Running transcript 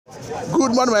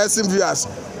Good morning, my esteemed viewers.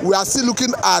 We are still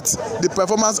looking at the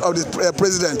performance of the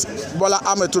President Bola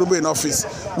Ahmed Tinubu in office.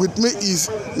 With me is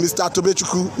Mr.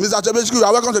 Tobechukwu. Mr. Tobechukwu, you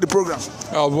are welcome to the program.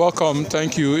 Welcome.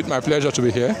 Thank you. It's my pleasure to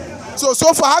be here. So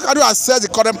far, how can you assess the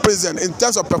current president in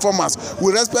terms of performance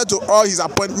with respect to all his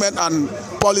appointment and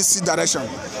policy direction?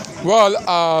 Well,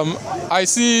 I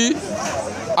see,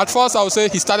 at first I would say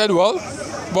he started well,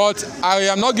 but I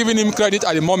am not giving him credit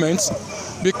at the moment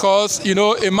because, you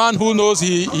know, a man who knows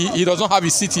he does not have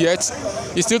his seat yet,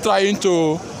 he's still trying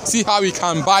to see how he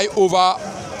can buy over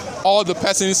all the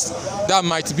persons that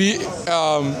might be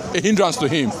a hindrance to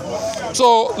him.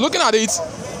 So looking at it,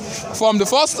 from the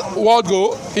first word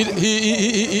go,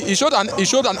 he showed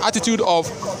an attitude of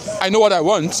I know what I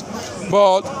want,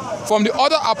 but from the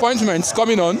other appointments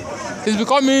coming on, he's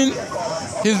becoming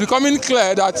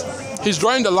clear that he's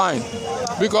drawing the line,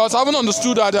 because I haven't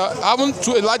understood that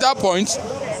to a larger point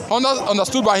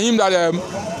understood by him that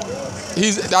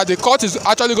that the court is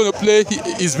actually going to play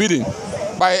his bidding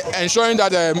by ensuring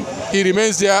that he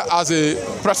remains there as a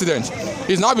president.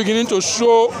 He's now beginning to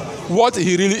show what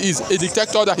he really is, a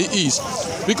dictator that he is,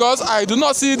 because I do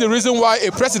not see the reason why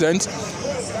a president,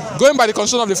 going by the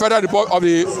constitution of the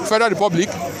Federal Republic,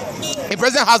 a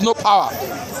president has no power.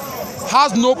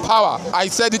 I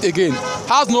said it again,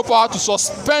 has no power to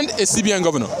suspend a CBN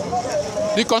governor.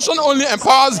 The constitution only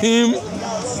empowers him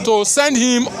to send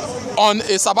him on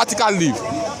a sabbatical leave,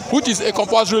 which is a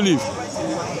compulsory leave.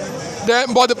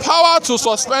 But the power to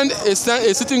suspend a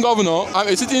sitting governor,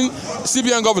 a sitting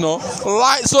CBN governor,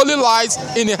 solely lies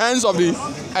in the hands of the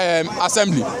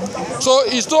assembly. So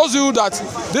it shows you that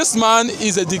this man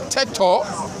is a dictator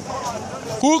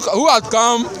who has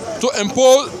come to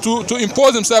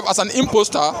impose himself as an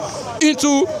imposter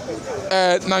into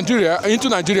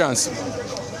Nigerians.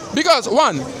 Because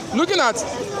one, looking at,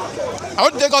 I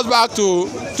want to take us back to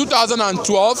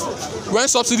 2012 when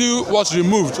subsidy was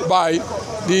removed by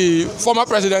the former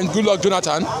president Goodluck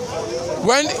Jonathan.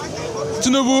 When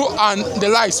Tinubu and the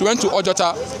likes went to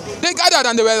Ojota, they gathered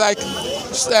and they were like,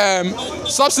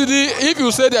 subsidy, if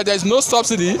you say that there is no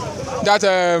subsidy, that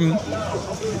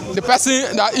the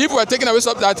person, that if we're taking away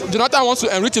that Jonathan wants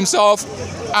to enrich himself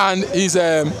and his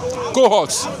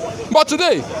cohorts. But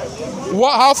today,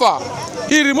 how far?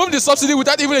 He removed the subsidy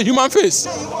without even a human face.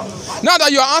 Now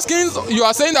that you are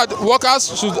saying that workers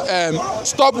should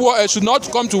should not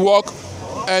come to work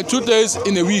 2 days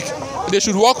in a week. They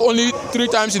should work only 3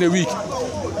 times in a week.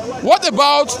 What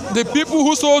about the people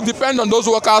who so depend on those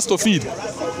workers to feed?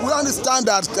 We understand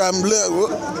that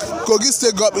Kogi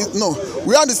State government,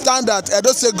 we understand that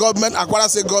Edo State government, Akwara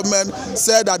State government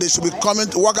said that they should be coming,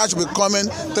 workers should be coming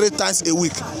 3 times a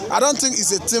week. I don't think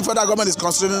it's a thing federal government is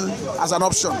considering as an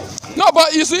option. No,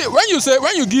 but you see, when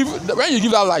you give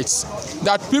that light,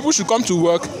 that people should come to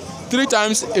work 3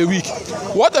 times a week,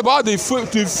 what about the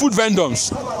food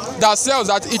vendors that sells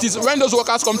that it is when those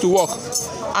workers come to work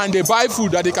and they buy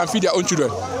food that they can feed their own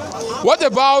children? What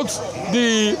about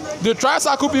the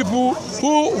tricycle people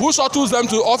who shuttles them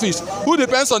to office, who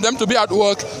depends on them to be at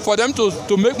work for them to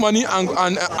make money and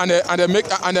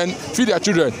then feed their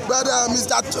children? But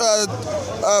Mr.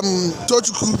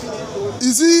 Tochukwu,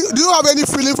 do you have any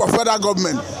feeling for federal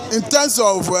government in terms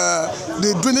of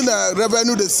the dwindling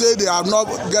revenue? They say they are not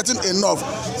getting enough,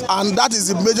 and that is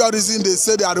the major reason they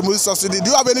say they are removing subsidy. Do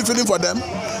you have any feeling for them?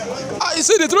 You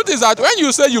see, the truth is that when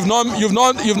you say you've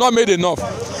not made enough,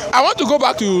 I want to go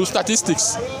back to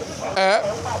statistics.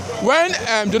 When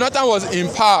Jonathan was in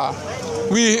power,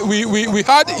 we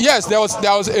had, yes, there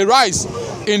was a rise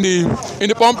in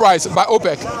the pump price by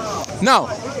OPEC. Now,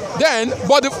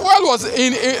 but the fuel was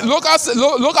in local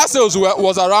sales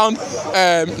was around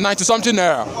 90-something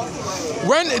naira.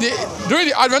 During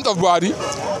the advent of Buhari,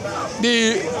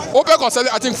 the OPEC was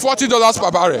selling, I think, $40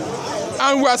 per barrel,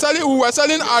 and we were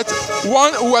selling at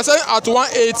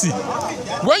 180.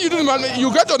 When you do the math,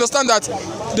 you get to understand that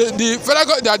the federal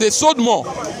government, that they sold more,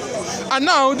 and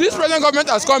now this present government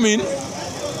has came in,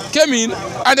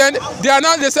 and then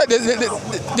they said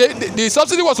the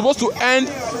subsidy was supposed to end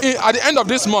at the end of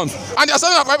this month, and they are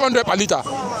selling at 500 per liter.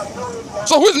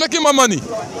 So who is making more money?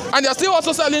 And they are still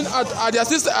also selling at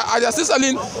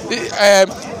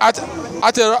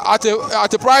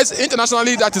a price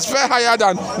internationally that is far higher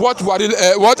than what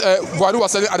Buhari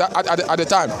was selling at the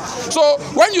time. So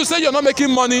when you say you're not making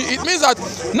money, it means that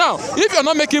now, if you're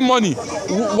not making money,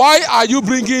 why are you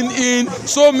bringing in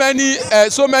so many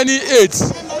aids?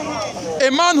 A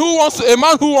man who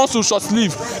wants to short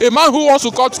sleeve, a man who wants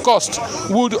to cut cost,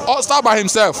 would start by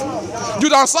himself. You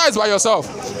downsize by yourself.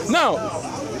 Now,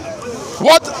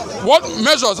 what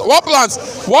measures, what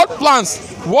plans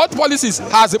what policies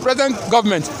has the present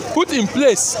government put in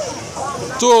place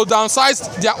to downsize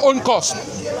their own cost?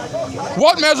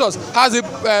 What measures has the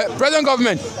present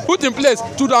government put in place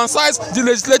to downsize the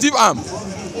legislative arm?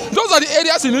 Those are the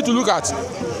areas you need to look at.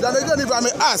 Then again, if I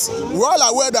may ask, we're all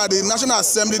aware that the National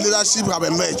Assembly leadership have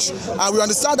emerged, and we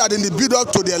understand that in the build-up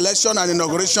to the election and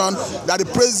inauguration, that the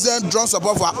president drawn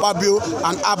support for Akpabio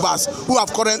and Abbas, who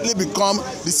have currently become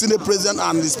the Senate president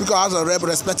and the Speaker of House of Rep,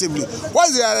 respectively.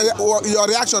 What is your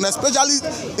reaction, especially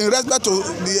in respect to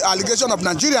the allegation of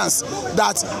Nigerians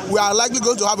that we are likely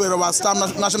going to have a rubber stamp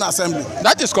National Assembly?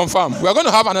 That is confirmed. We are going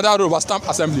to have another rubber stamp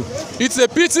assembly. It's a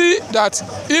pity that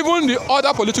even the other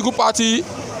political party,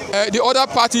 the other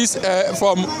parties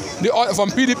from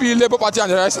PDP, Labour Party,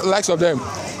 and the likes of them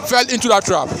fell into that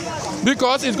trap,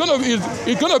 because it's going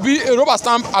to be a rubber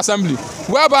stamp assembly,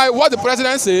 whereby what the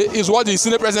president say is what the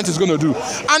Senate president is going to do,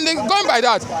 and then going by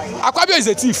that, Akpabio is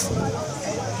a thief,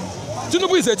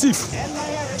 Tinubu is a thief.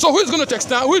 So who is going to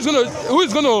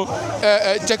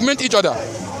checkmate each other?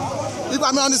 If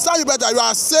I may understand you better, you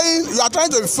are trying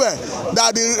to infer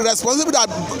that the responsibility that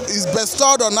is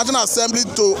bestowed on National Assembly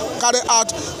to carry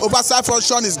out oversight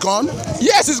function is gone?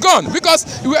 Yes, it's gone, because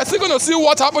we are still going to see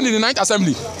what happened in the 9th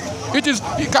Assembly. It's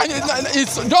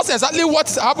just exactly what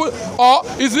happened, or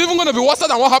it's even going to be worse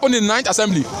than what happened in the 9th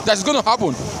Assembly that is going to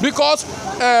happen, because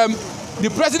the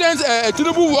president,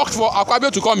 Tinubu, worked for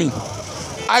Akpabio to come in.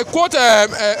 I quote,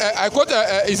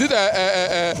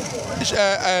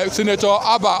 Senator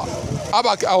Abba,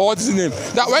 what's his name?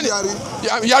 That when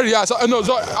Yari,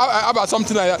 about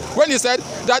something like that. When he said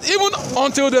that even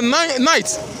until the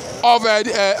night of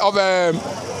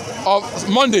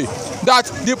Monday,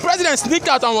 that the president sneaked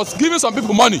out and was giving some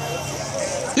people money.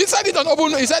 He said it on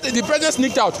open. He said the president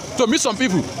sneaked out to meet some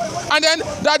people, and then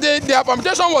that their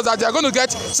permutation was that they are going to get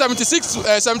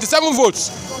 77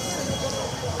 votes,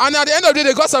 and at the end of the day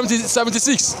they got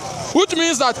 76, which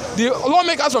means that the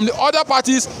lawmakers from the other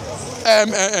parties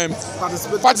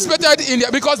participated in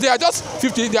there, because they are just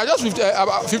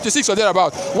 56 or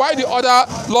thereabout, while the other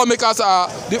lawmakers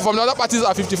from the other parties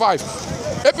are 55.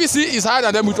 APC is higher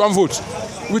than them with one vote,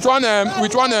 with one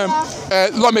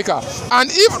lawmaker.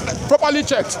 And if properly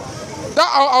checked, that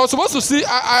I was supposed to see,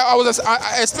 I was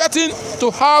expecting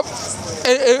to have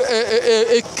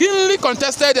a keenly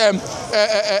contested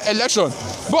election,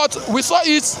 but we saw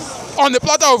it on the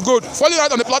platter of gold, falling right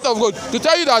on the platter of gold, to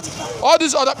tell you that all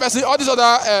these other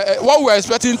what we were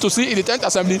expecting to see in the 10th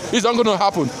Assembly is not going to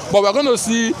happen, but we're going to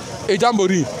see a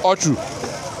jamboree all through.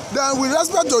 Then with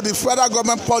respect to the federal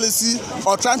government policy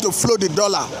or trying to flow the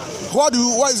dollar, what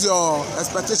is your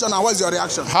expectation and what is your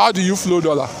reaction? How do you flow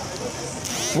dollar?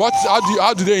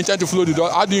 How do they intend to flow the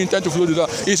dollar? How do you intend to flow the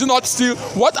dollar? Is it not still,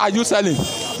 what are you selling?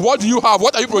 What do you have?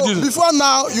 What are you producing? Before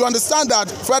now, you understand that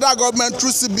federal government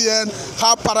through CBN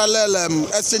have parallel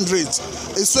exchange rates.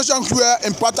 A situation where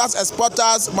importers,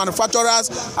 exporters,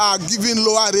 manufacturers are giving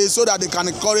lower rates so that they can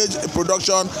encourage a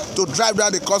production to drive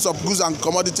down the cost of goods and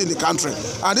commodity in the country.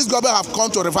 And this government have come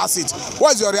to reverse it.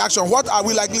 What is your reaction? What are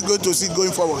we likely going to see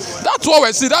going forward? That's what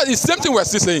we're seeing. That is the same thing we're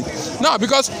still saying now,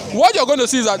 because what you're going to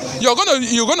see is that you're going to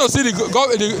see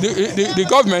the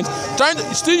government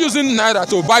still using naira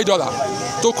to buy dollar,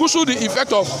 to cushion the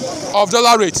effect of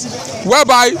dollar rates,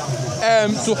 whereby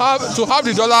to have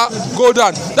the dollar go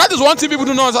down. That is one thing people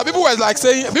do not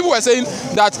understand. People were saying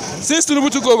that since Tinubu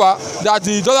took over, that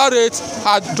the dollar rate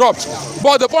had dropped.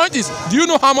 But the point is, do you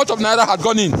know how much of naira had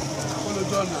gone in?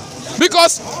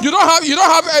 Because you don't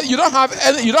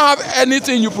have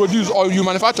anything you produce or you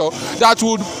manufacture that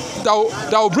will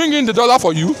bring in the dollar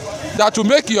for you, that will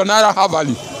make your naira have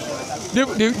value.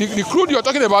 The crude you're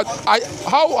talking about,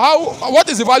 what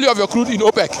is the value of your crude in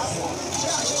OPEC?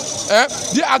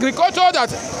 The agriculture that,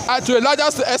 to a larger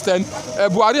extent,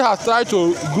 Buhari has tried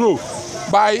to grow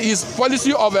by his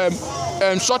policy of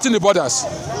shortening the borders.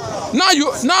 Now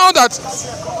that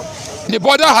the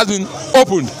border has been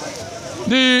opened,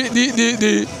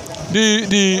 the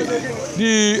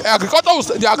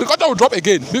agriculture will drop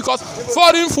again, because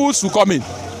foreign foods will come in,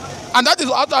 and that is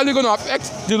actually going to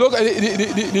affect the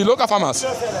local farmers.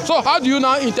 So how do you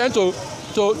now intend to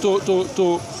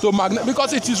magnet,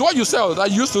 because it is what you sell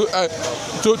that you used to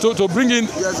bring in,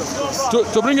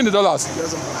 to bring in the dollars.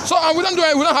 Yes, so we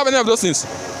don't have any of those things.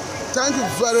 Thank you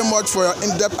very much for your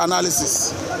in-depth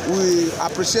analysis. We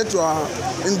appreciate your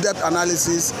in-depth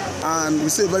analysis, and we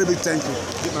say a very big thank you.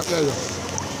 My pleasure.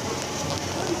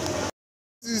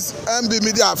 This is MB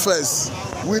Media Affairs.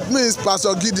 With me is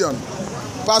Pastor Gideon.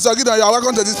 Pastor Gideon, you are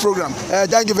welcome to this program.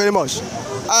 Thank you very much.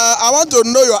 I want to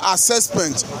know your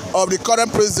assessment of the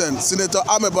current president, Senator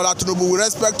Bola Tinubu, with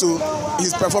respect to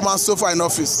his performance so far in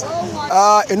office?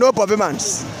 No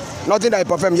performance. Nothing that he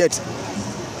performed yet.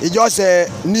 It's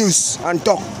just news and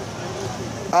talk.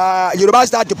 Yoruba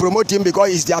start to promote him because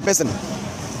he's their person.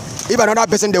 If another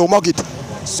person, they will mock it.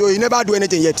 So he never do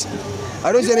anything yet.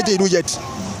 I don't see anything he do yet.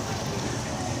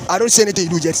 I don't see anything he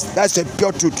do yet. That's the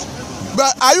pure truth.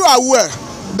 But are you aware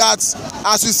that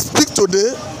as we speak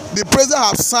today, the president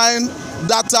have signed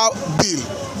data bill?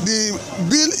 The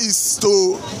bill is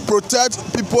to protect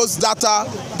people's data,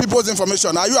 people's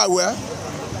information. Are you aware?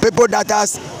 People data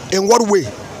in what way?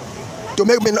 To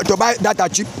make me to buy data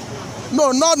cheap?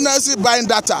 No, not necessarily buying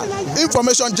data.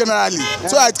 Information generally,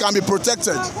 so that it can be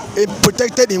protected.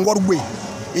 Protected in what way?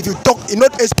 If you talk,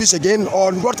 not a speech again,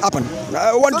 or what happened? So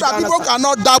that people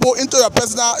cannot dabble into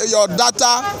your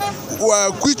data,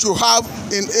 which you have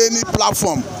in any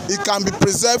platform. It can be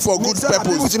preserved for good purpose.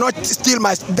 People should not steal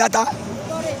my data,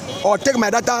 or take my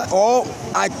data, or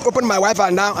I open my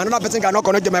Wi-Fi now, another person cannot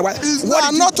connect to my Wi-Fi.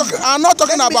 I'm not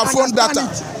talking about phone data.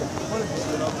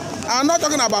 I'm not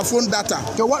talking about phone data.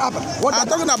 So what happened? I'm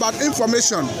talking about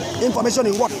information. Information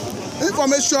in what?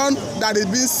 Information that is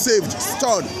being saved,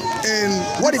 stored in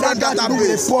what did that have to do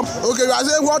with the poor? Okay, you are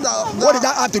saying what did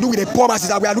that have to do with the poor masses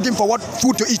that we are looking for what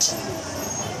food to eat?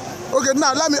 Okay,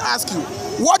 now let me ask you,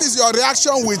 what is your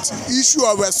reaction with issue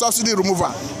of a subsidy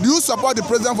removal? Do you support the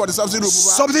president for the subsidy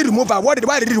removal? Subsidy removal? Why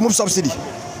did he remove subsidy?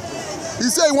 He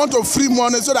said he want to free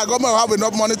money so that government will have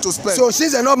enough money to spend. So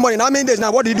since enough money, how many days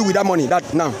now? What did he do with that money?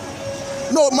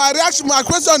 No, my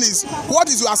question is, what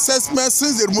is your assessment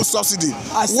since they removed subsidy?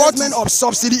 Assessment of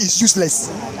subsidy is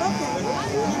useless.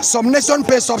 Some nation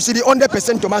pay subsidy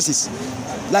 100% to masses,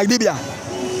 like Libya,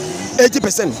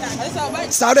 80%,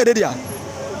 Saudi Arabia.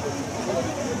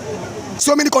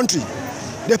 So many countries,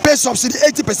 they pay subsidy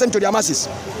 80% to their masses,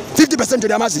 50% to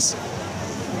their masses.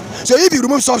 So if you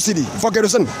remove subsidy for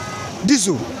kerosene,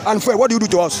 diesel, and fuel, what do you do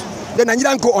to us? The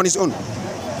Nigerian go on his own.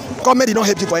 Government did not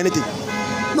help you for anything.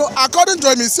 No, according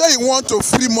to him, he said he wants to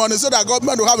free money so that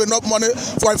government will have enough money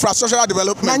for infrastructural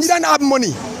development. Nigerians have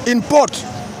money in port,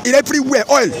 in everywhere,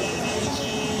 oil.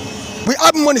 We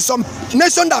have money. Some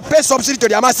nation that pay subsidy to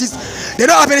their masses, they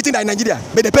don't have anything like Nigeria,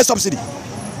 but they pay subsidy.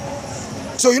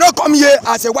 So you don't come here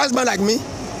as a wise man like me,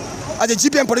 as a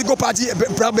GPM political party,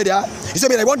 you say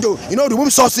they want to,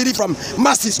 remove subsidy from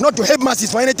masses, not to help masses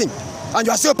for anything, and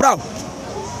you are so proud.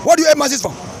 What do you help masses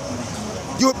for?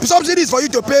 Subsidy is for you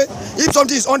to pay. If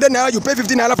something is 100 naira, you pay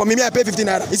 15 naira for me. I pay 15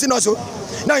 naira. Is it not so?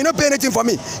 Now you don't pay anything for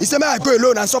me. You say, I go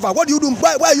alone and suffer. What do you do?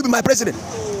 Why are you my president?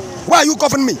 Why are you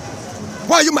covering me?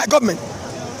 Why are you my government?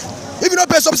 If you don't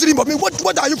pay subsidy for me,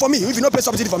 what are you for me? If you don't pay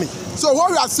subsidy for me. So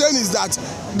what we are saying is that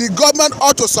the government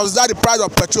ought to subsidize the price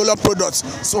of petroleum products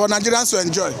so Nigerians to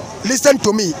enjoy. Listen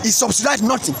to me. It subsidized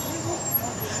nothing.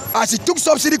 As it took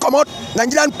subsidy, come out,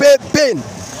 Nigerian pay pain.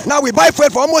 Now we buy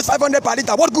fuel for almost 500 per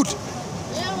litre. What good?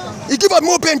 It gives us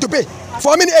more pain to pay.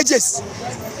 For how many ages?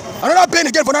 Another pain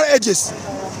again for another ages.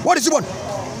 What is it want?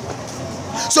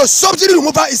 So subsidy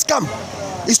removal is scam.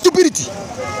 It's stupidity.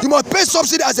 You must pay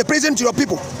subsidy as a president to your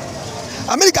people.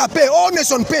 America pay, all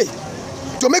nations pay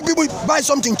to make people buy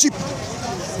something cheap.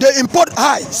 They import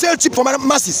high, sell cheap for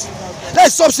masses. That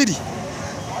is subsidy.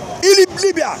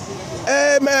 Libya,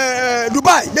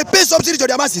 Dubai, they pay subsidy to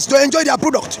their masses to enjoy their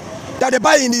product that they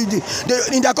buy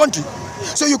in their country.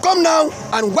 So you come now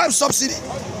and wipe subsidy,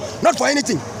 not for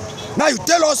anything. Now you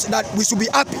tell us that we should be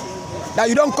happy that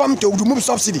you don't come to remove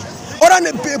subsidy.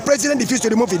 Other the president refused to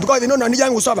remove it because they know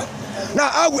Nigerians will suffer. Now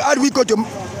how do we go to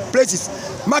places?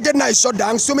 Market now is shut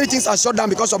down. So many things are shut down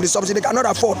because of the subsidy. They cannot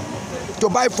afford to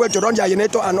buy fuel to run their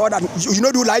generator and all that.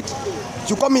 You do light.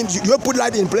 You come in, you don't put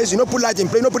light in place. You don't put light in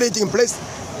place. You don't put anything in place.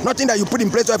 Nothing that you put in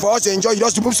place for us to enjoy. You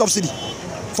just remove subsidy.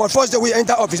 For first day we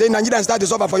enter office, Nigerians start to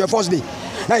suffer for your first day.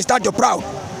 Now you start to proud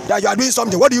that you are doing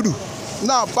something. What do you do?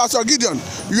 Now, Pastor Gideon,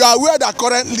 you are aware that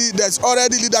currently there's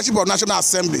already leadership of National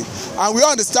Assembly, and we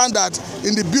understand that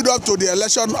in the build-up to the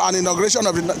election and inauguration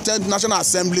of the 10th National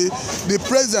Assembly, the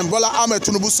President Bola Ahmed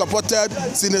Tinubu supported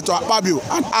Senator Akpabio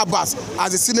and Abbas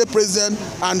as the Senate President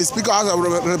and the Speaker House of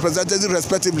Representatives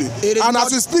respectively. And as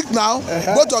we speak now,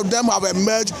 both of them have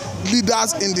emerged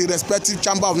leaders in the respective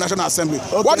chamber of National Assembly.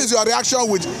 Okay. What is your reaction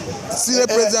with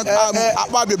Senate President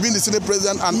Akpabio being the Senate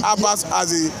President and Abbas as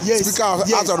the Speaker of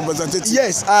House of Representatives?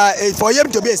 Yes, for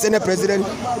him to be a Senate President,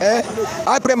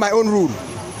 I pray my own rule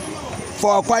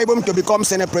for Akwa Ibom to become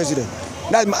Senate President.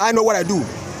 I know what I do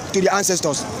to the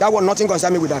ancestors. That one, nothing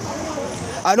concerns me with that.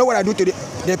 I know what I do to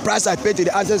the price I pay to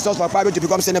the ancestors for Akwa Ibom to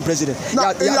become Senate President. Now,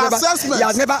 it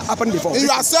has never happened before. In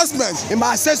your assessment, in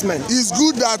my assessment, it's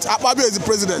good that Akpabio is the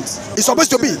president. It's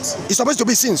supposed to be. It's supposed to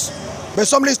be since. But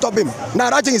somebody stop him. Now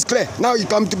that thing is clear. Now he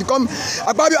come to become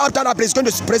Akpabio after that place going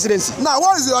to presidency. Now,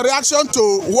 what is your reaction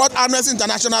to what Amnesty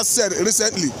International said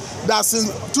recently? That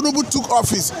since Tinubu took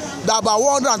office, that about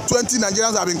 120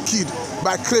 Nigerians have been killed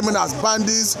by criminals,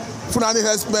 bandits, Fulani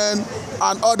herdsmen,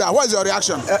 and others. What is your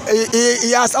reaction?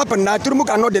 It has happened now. Tinubu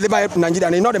cannot deliver help to Nigeria.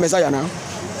 He's not the Messiah now.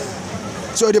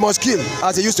 So they must kill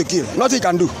as they used to kill. Nothing he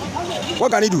can do.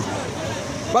 What can he do?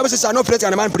 Bible says, "I know place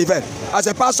can a man prevail." As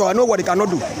a pastor, I know what he cannot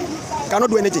do. Cannot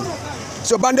do anything.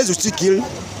 So bandits will still kill.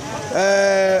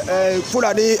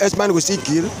 Fulani herdsmen will still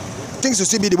kill. Things will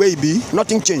still be the way it be.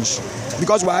 Nothing changed.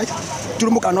 Because why?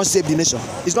 Tinubu cannot save the nation.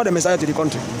 He's not the Messiah to the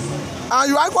country. And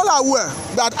you are equally aware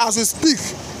that as we speak,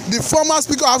 the former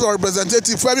Speaker of House of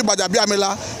Representatives, Femi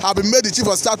Gbajabiamila, have been made the Chief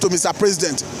of Staff to Mr.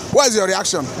 President. What is your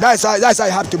reaction? That's how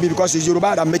it have to be, because it's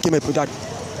Yoruba that make him a that.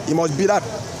 He must be that.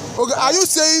 Okay, are you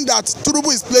saying that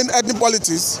Tinubu is playing ethnic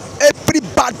politics? Every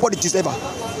bad politics ever.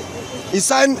 He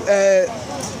signed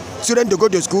students to go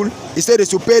to school. He said they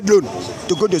should pay loan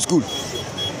to go to school.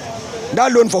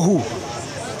 That loan for who?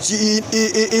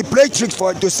 He played tricks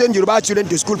to send Yoruba children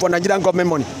to school for Nigerian government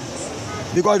money.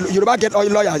 Because Yoruba get all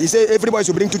lawyers. He said everybody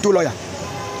should bring two lawyers.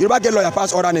 Yoruba get lawyer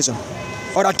past other nation,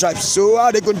 other tribes. So how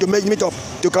are they going to meet up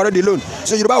to correct the loan?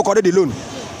 So Yoruba will correct the loan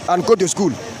and go to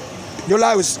school. The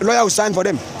lawyer will sign for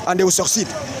them and they will succeed.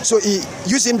 So he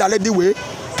used indirectly way,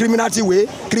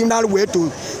 criminal way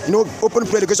to open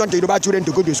free education to Yoruba children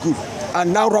to go to school.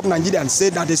 And now rob Nigerians say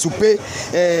that they should pay.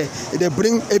 They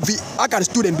bring how can a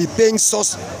student be paying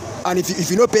source, and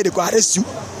if you don't pay, they go arrest you.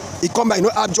 He come by,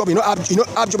 have job, they go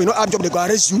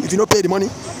arrest you if you don't pay the money.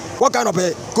 What kind of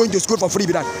going to school for free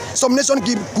be that? Some nation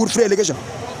give good free education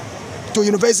to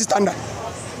university standard.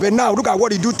 But now look at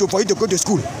what he do for you to go to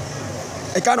school.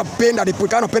 A kind of pain that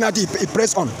kind of penalty he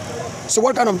press on. So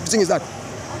what kind of thing is that?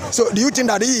 So do you think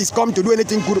that he is come to do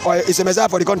anything good or is a Messiah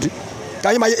for the country?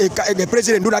 Can a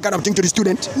president do that kind of thing to the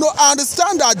student? No, I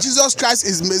understand that Jesus Christ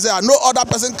is Messiah. No other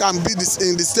person can be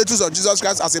in the status of Jesus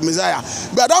Christ as a Messiah.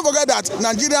 But don't forget that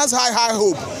Nigerians high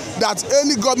hope that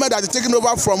any government that is taken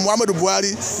over from Muhammadu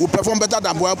Buhari will perform better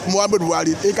than Muhammadu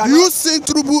Buhari. Do you see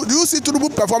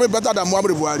Tinubu performing better than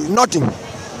Muhammadu Buhari? Nothing.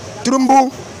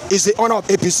 Tinubu is the owner of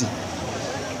APC.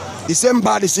 The same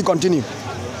bad is still continue.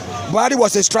 Buhari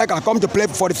was a striker, come to play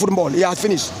for the football. He has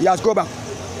finished. He has go back.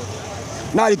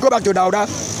 Now he go back to Dauda.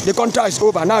 The contract is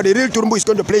over. Now the real Tinubu is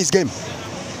going to play his game.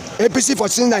 APC for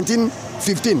since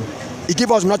 1915. He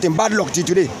give us nothing. Bad luck till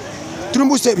today.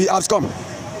 Tinubu said he has come.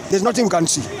 There's nothing we can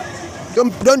see.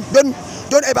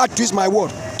 Don't ever twist my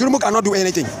word. Tinubu cannot do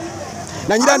anything.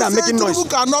 Nigerians are making noise. Tinubu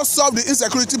cannot solve the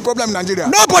insecurity problem in Nigeria.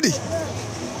 Nobody.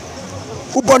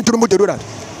 Who want Tinubu to do that?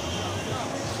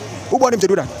 Who want him to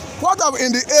do that? What about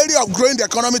in the area of growing the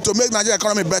economy to make Nigeria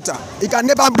economy better? He can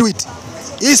never do it.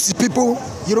 His people,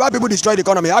 Yoruba people destroy the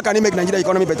economy. How can he make Nigeria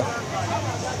economy better?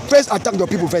 First attack the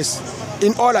people first.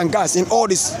 In oil and gas, in all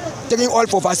this, taking oil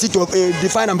for facility to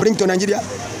define and bring to Nigeria.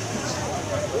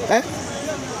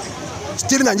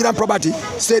 Stealing Nigerian property,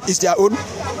 said it's their own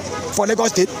for Lagos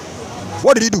State.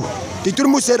 What did he do? The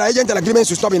Tinubu said that agent agreements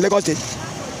should stop in Lagos State.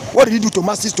 What did he do to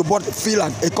masses to board feel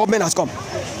and a government has come?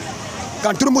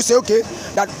 Can Tinubu say, okay,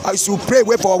 that I should pray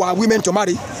way for our women to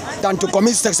marry than to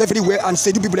commit sex everywhere and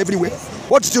seduce people everywhere?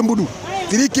 What did Tinubu do?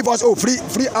 Did he give us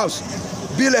free house,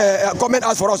 build a government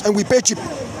house for us and we pay cheap?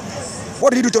 What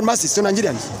did he do to masses, to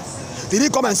Nigerians? Did he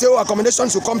come and say, oh,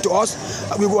 accommodations will come to us,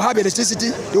 we will have electricity,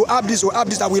 they will have this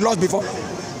that we lost before?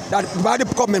 That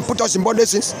the government put us in bondage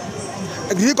since?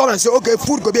 Did he come and say, okay,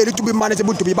 food could be a little bit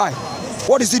manageable to be buy?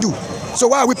 What does he do? So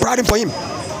why are we prouding for him?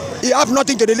 He have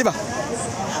nothing to deliver.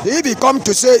 If he come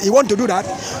to say he want to do that,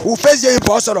 we'll face him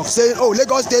for Osoro, saying, oh,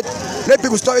 Lagos State, let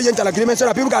people store agent agreement so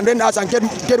that people can rent house and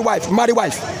marry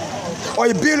wife. Or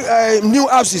he build new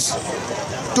houses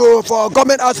for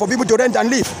government house for people to rent and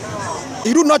live.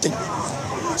 He do nothing.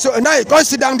 So now he can't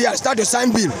sit down there and start to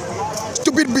sign bill.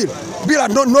 Stupid bill. Bill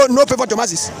and no favor to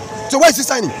masses. So why is he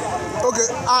signing? Okay,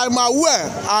 I'm aware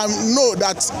and know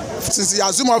that since he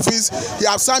assumed office, he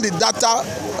has signed the data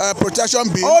protection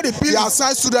bill. All the bill, he has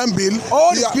signed student bill.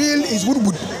 All the bill is good.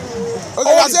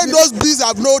 Okay, you are saying those bills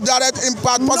have no direct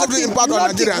impact, positive impact on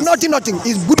Nigerians. Nothing.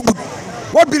 It's good.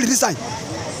 What bill did he sign?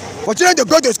 For children to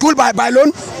go to school by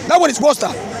loan, that one is worse.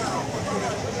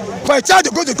 For a child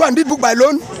to go to school and read book by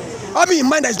loan, having in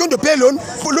mind that he's going to pay loan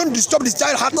to stop this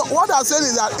child heart. No, what I'm saying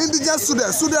is that indigent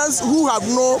students who have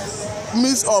no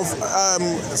means of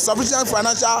sufficient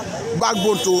financial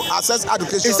backbone to access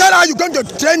education. Is that how you're going to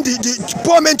train the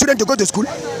poor men children to go to school?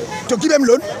 To give them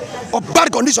loan of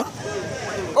bad condition?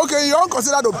 Okay, in your own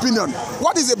considered opinion,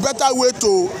 what is a better way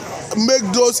to make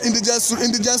those indigent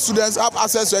students have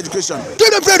access to education?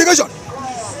 Give them free education.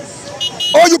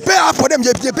 Or you pay half for them,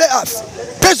 you pay half.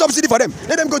 Pay subsidy for them.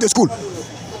 Let them go to school.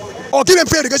 Or give them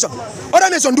free education. Other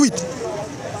nations do it.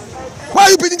 Why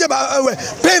are you paying them,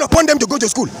 paying upon them to go to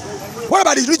school? What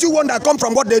about the little one that come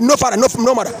from what they know father,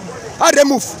 no mother? How do they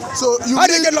move? So how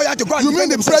do they get lawyer to go? You mean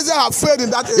the president have failed in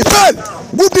that area? He failed.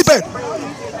 Who failed?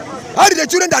 How did the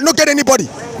children that not get anybody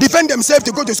defend themselves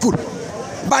to go to school?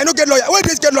 By not get lawyer. Where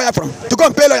did they get lawyer from? To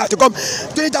come pay lawyer to come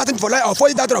 20,000 for lawyer or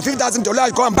 40,000 or 50,000 to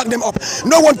lawyer to come and back them up.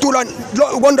 No one,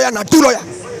 one lawyer, not two lawyer.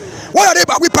 What are they?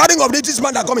 Are we proud of this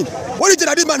man that coming? What do you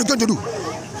think that this man is going to do?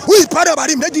 Who is proud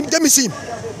about him? Let me see him.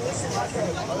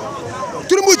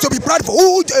 Tinubu is to be proud for.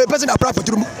 Who a person that proud for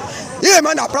Tinubu? If a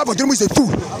man that proud for Tinubu is a fool.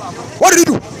 What did he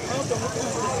do?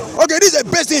 Okay, this is the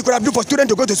best thing you could have done for students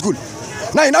to go to school.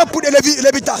 Now you now put a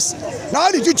levy tax. Now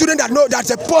how did you children that know that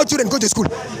a poor student go to school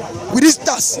with this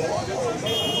tax?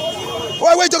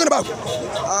 What are you talking about?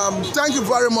 Thank you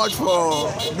very much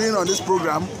for being on this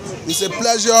program. It's a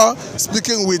pleasure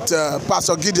speaking with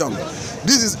Pastor Gideon.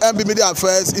 This is MB Media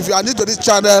Affairs. If you are new to this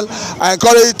channel, I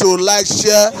encourage you to like,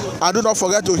 share, and do not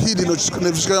forget to hit the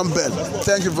notification bell.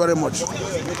 Thank you very much.